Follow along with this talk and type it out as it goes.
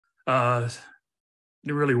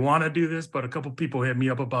didn't really want to do this, but a couple people hit me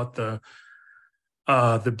up about the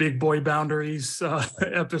big boy boundaries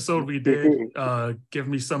episode we did, give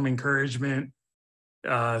me some encouragement.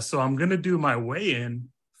 So I'm gonna do my weigh-in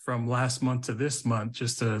from last month to this month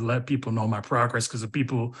just to let people know my progress, because a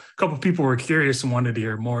couple people were curious and wanted to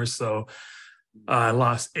hear more. So I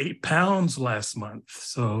lost 8 pounds last month.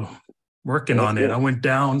 So working on it. I went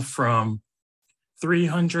down from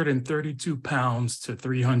 332 pounds to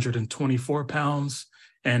 324 pounds,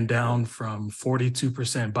 and down from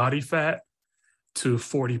 42% body fat to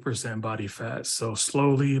 40% body fat. So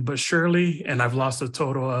slowly but surely. And I've lost a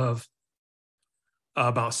total of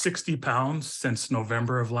about 60 pounds since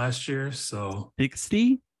November of last year. So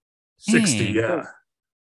 60? 60, yeah.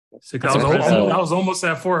 I was almost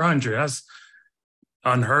at 400. That's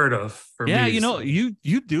unheard of for me. Yeah, you know, so.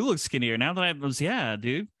 you do look skinnier now that I was. Yeah,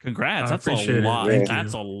 dude. Congrats. That's a lot.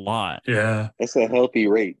 That's a lot. Yeah. That's a healthy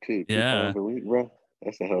rate too. 2 Yeah. pounds a week, bro.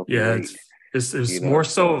 That's a healthy rate. It's more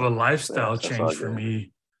so of a lifestyle change for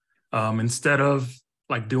me. Instead of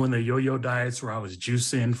like doing the yo-yo diets where I was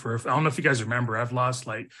juicing I don't know if you guys remember, I've lost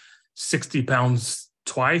like 60 pounds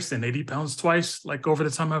twice and 80 pounds twice, like over the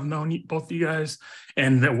time I've known both of you guys,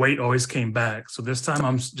 and the weight always came back. So this time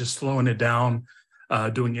I'm just slowing it down,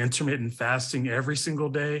 doing intermittent fasting every single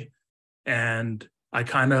day. And I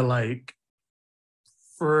kind of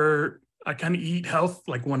eat health,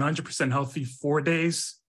 like 100% healthy 4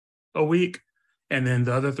 days a week. And then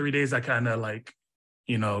the other 3 days I kind of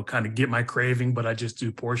get my craving, but I just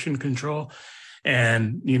do portion control.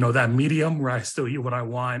 And, that medium where I still eat what I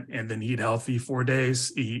want and then eat healthy 4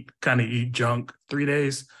 days, eat junk 3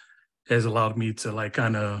 days, has allowed me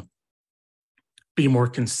to be more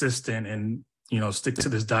consistent and, stick to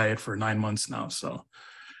this diet for 9 months now. So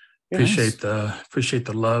appreciate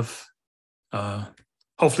the love.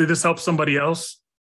 Hopefully this helps somebody else.